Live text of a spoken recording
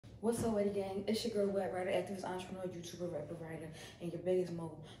What's up, Wett gang? It's your girl, Wett, writer, activist, entrepreneur, YouTuber, rapper, writer, and your biggest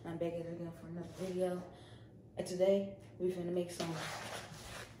mogul. And I'm back at it again for another video. And today, we finna make some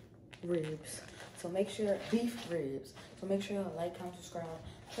ribs. So make sure, beef ribs. So make sure y'all like, comment, subscribe.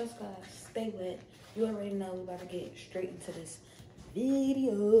 Trust God, stay wet. You already know we're about to get straight into this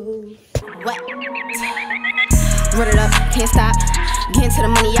video. Wett. Run it up, can't stop. Get into the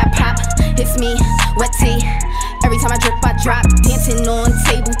money, I pop. It's me, Wetty. Every time I drip, I drop. Dancing on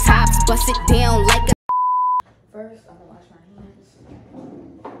tabletops, bust it down like a. First, I'm gonna wash my hands.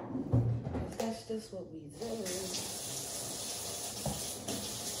 Cause that's just what we do.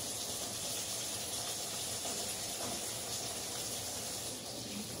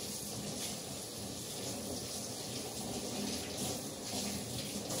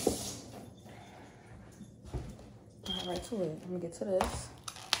 Right to it. Let me get to this.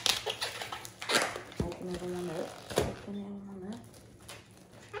 Open it on up. Open it on up.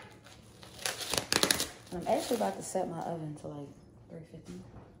 And I'm actually about to set my oven to like 350.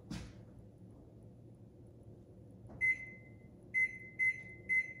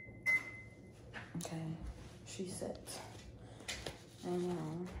 Okay, she's set.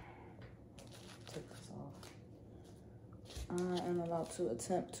 And take this off. I am about to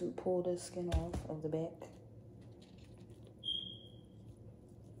attempt to pull this skin off of the back.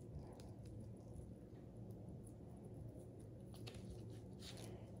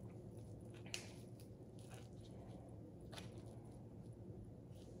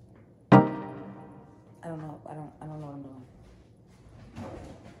 I don't know what I'm doing.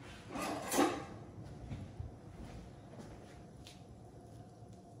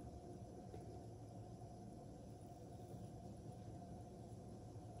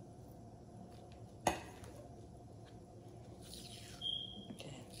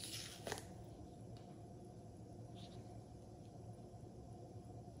 Okay.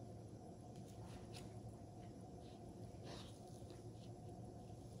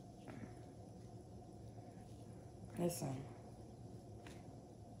 Listen.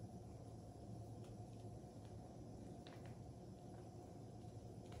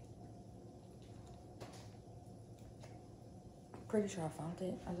 Pretty sure I found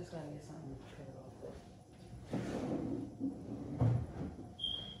it. I just gotta get something to put it off with.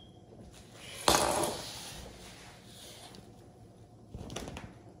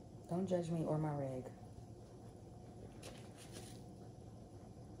 Don't judge me or my rag.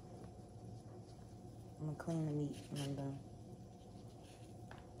 I'm gonna clean the meat when I'm done.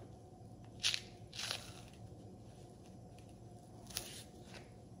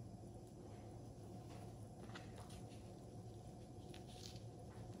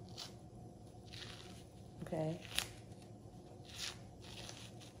 Okay.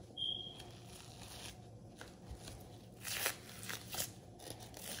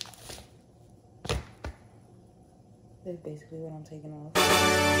 That's basically what I'm taking off. It's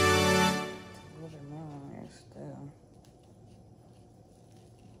a little bit more on there still.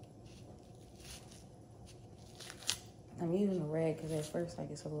 I'm using a rag because at first, like,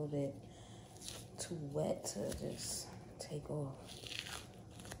 it's a little bit too wet to just take off.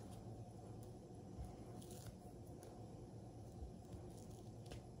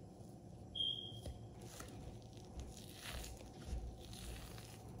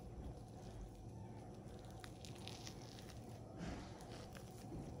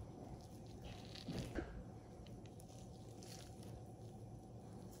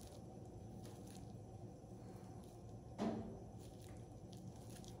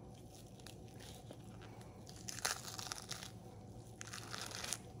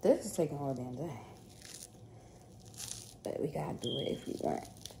 This is taking all damn day. But we gotta do it if we want.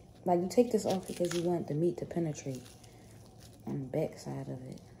 Like, you take this off because you want the meat to penetrate on the back side of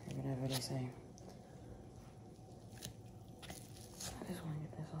it, or whatever they say. I just want to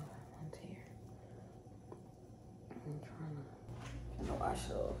get this off one tear. I'm trying to wash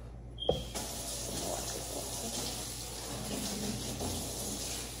it off. Wash this off.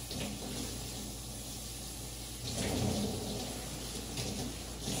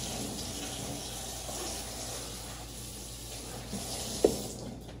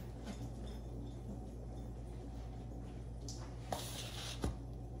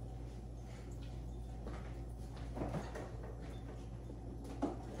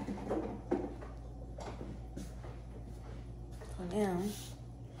 Now,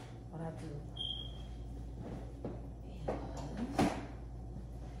 what I do is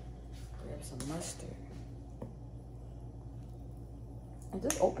grab some mustard. Is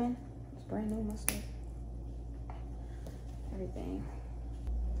this open? It's brand new mustard. Everything.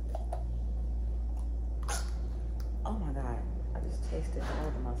 Oh my God, I just tasted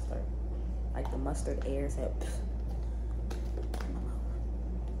all the mustard. Like the mustard airs have.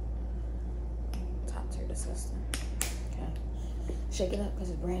 Tops are disgusting. Okay. Shake it up because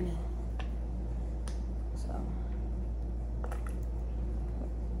it's brand new. So.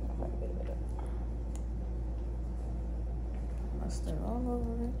 Mustard all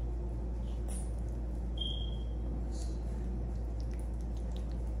over it.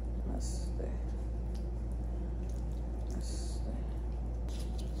 Mustard.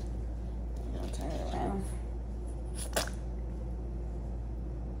 I'm gonna turn it around.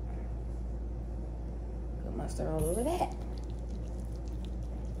 Put mustard all over that.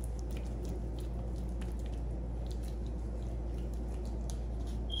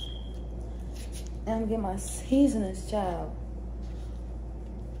 Now I'm gonna get my seasonings, child.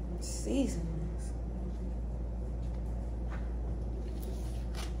 Seasonings.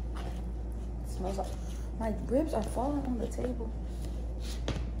 It smells like my ribs are falling on the table.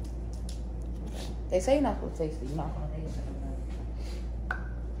 They say you're not supposed to taste it. You're not gonna taste it.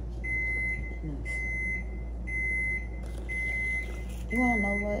 Nice. You wanna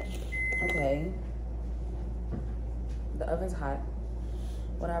know what? Okay. The oven's hot.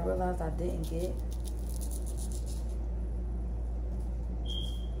 What I realized I didn't get.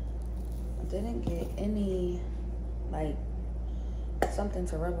 Didn't get any, like, something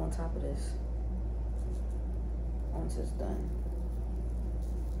to rub on top of this once it's done.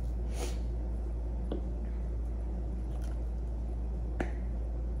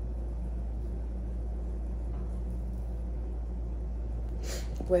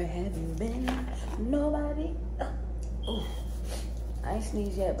 Where have you been? Nobody. Oh. I ain't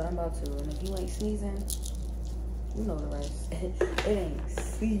sneezed yet, but I'm about to. And if you ain't sneezing, you know the rest. It ain't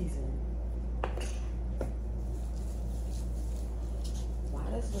season.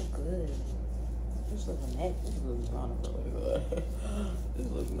 This look good. This looks nice. This looks really good. This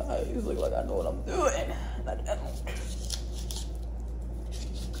looks nice. This looks like I know what I'm doing. I don't.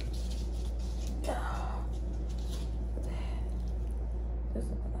 This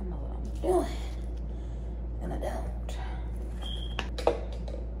looks like I know what I'm doing. And I don't.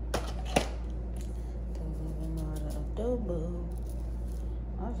 Don't even know how to adobo.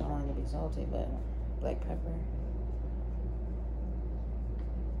 I just don't want it to be salty, but black pepper.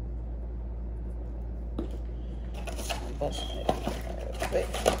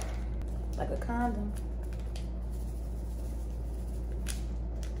 Like a condom.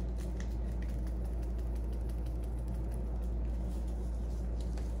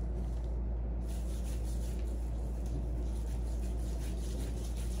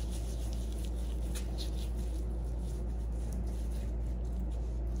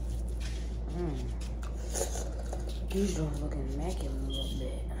 These drawers look immaculate a little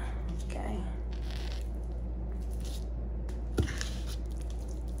bit. Okay.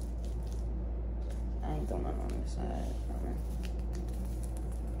 I ain't throwing on this side.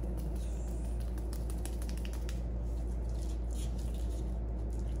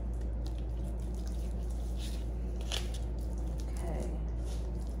 Okay.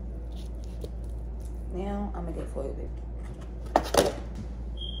 Now I'm gonna get foil paper.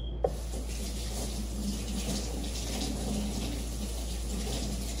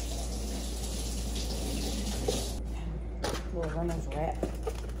 We'll run this wrap.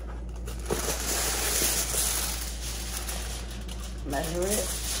 Measure it.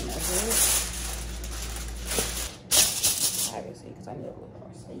 Obviously, because I need a little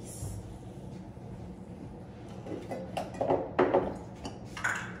more space.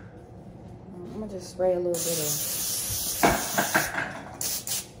 I'm gonna just spray a little bit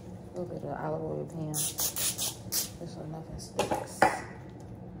of olive oil pan, just so nothing sticks.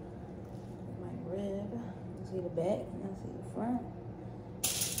 My rib. See the back, and I see the front.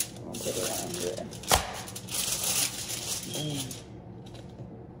 I'm gonna put it on here. Boom.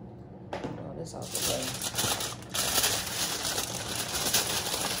 Roll this out the way.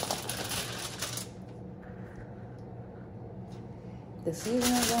 The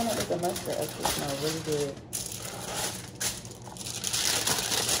seasoning on it with the mustard actually smells really good.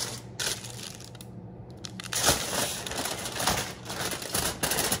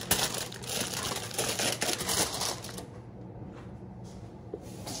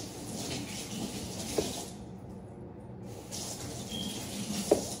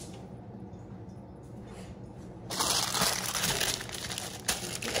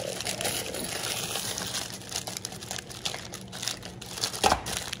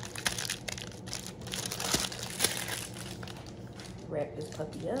 Wrap this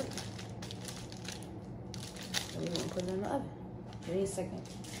puppy up. And we're gonna put it in the oven. Give me a second.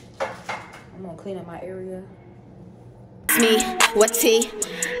 I'm gonna clean up my area. me, what tea?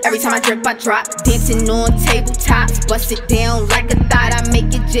 Every time I drip, I drop. Dancing on tabletops, bust it down like a thought. I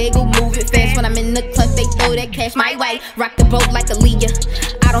make it jiggle, move it fast. When I'm in the club, they throw that cash my way. Rock the boat like a Leah.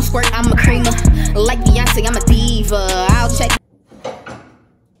 I don't squirt, I'm a creamer. Like Beyonce, I'm a diva. I'll check. I'm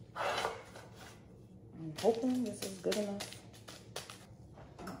hoping this is good enough.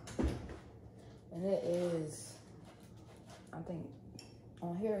 And it is, I think,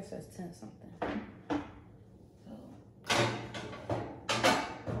 on here it says 10 something.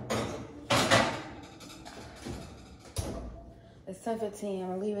 It's 10:15. I'm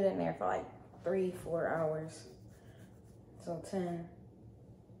gonna leave it in there for like 3-4 hours. So 10,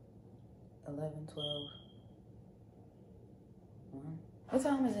 11, 12, 1. What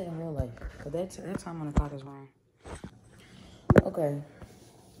time is it in real life? Cause that time on the clock is wrong. Okay.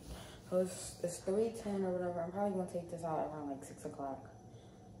 So it's 3:10 or whatever. I'm probably gonna take this out around like 6 o'clock,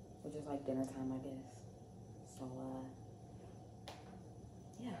 which is like dinner time, I guess. So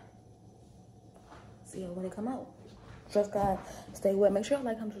yeah. See y'all when it come out. Trust God, stay wet. Make sure y'all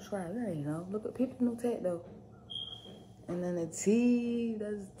like, comment, subscribe. You already know. Look at people new tech though. And then the tea,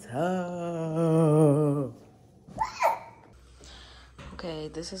 that's tough. Okay,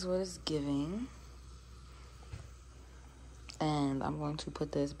 this is what it's giving. And I'm going to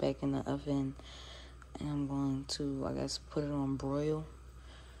put this back in the oven. And I'm going to, I guess, put it on broil.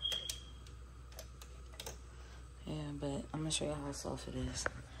 Yeah, but I'm going to show you how soft it is.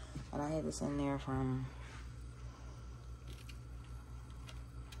 And I had this in there from...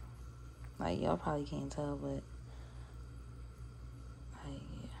 Like, y'all probably can't tell, but, like,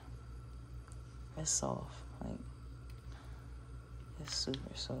 yeah. It's soft. Like, it's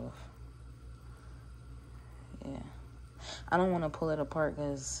super soft. Yeah. I don't want to pull it apart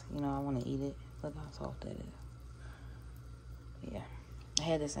because, you know, I want to eat it. Look how soft that is. Yeah. I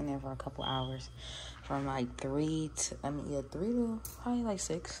had this in there for a couple hours. From, like, 3 to, probably, like,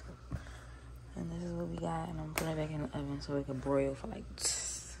 6. And this is what we got. And I'm putting it back in the oven so it can broil for, like,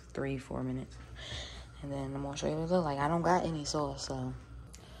 3-4 minutes, and then I'm gonna show you what it looks like. I don't got any sauce, so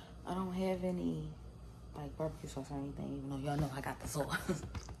I don't have any like barbecue sauce or anything, even though y'all know I got the sauce.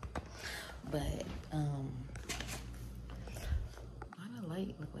 But why the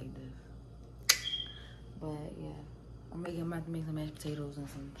light look like this? But yeah, I'm about to make some mashed potatoes and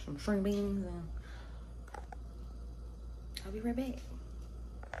some string beans, and I'll be right back.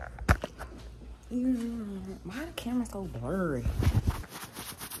 Why the camera so blurry?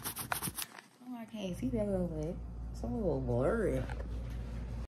 I can't see that little bit. It's a little blurry.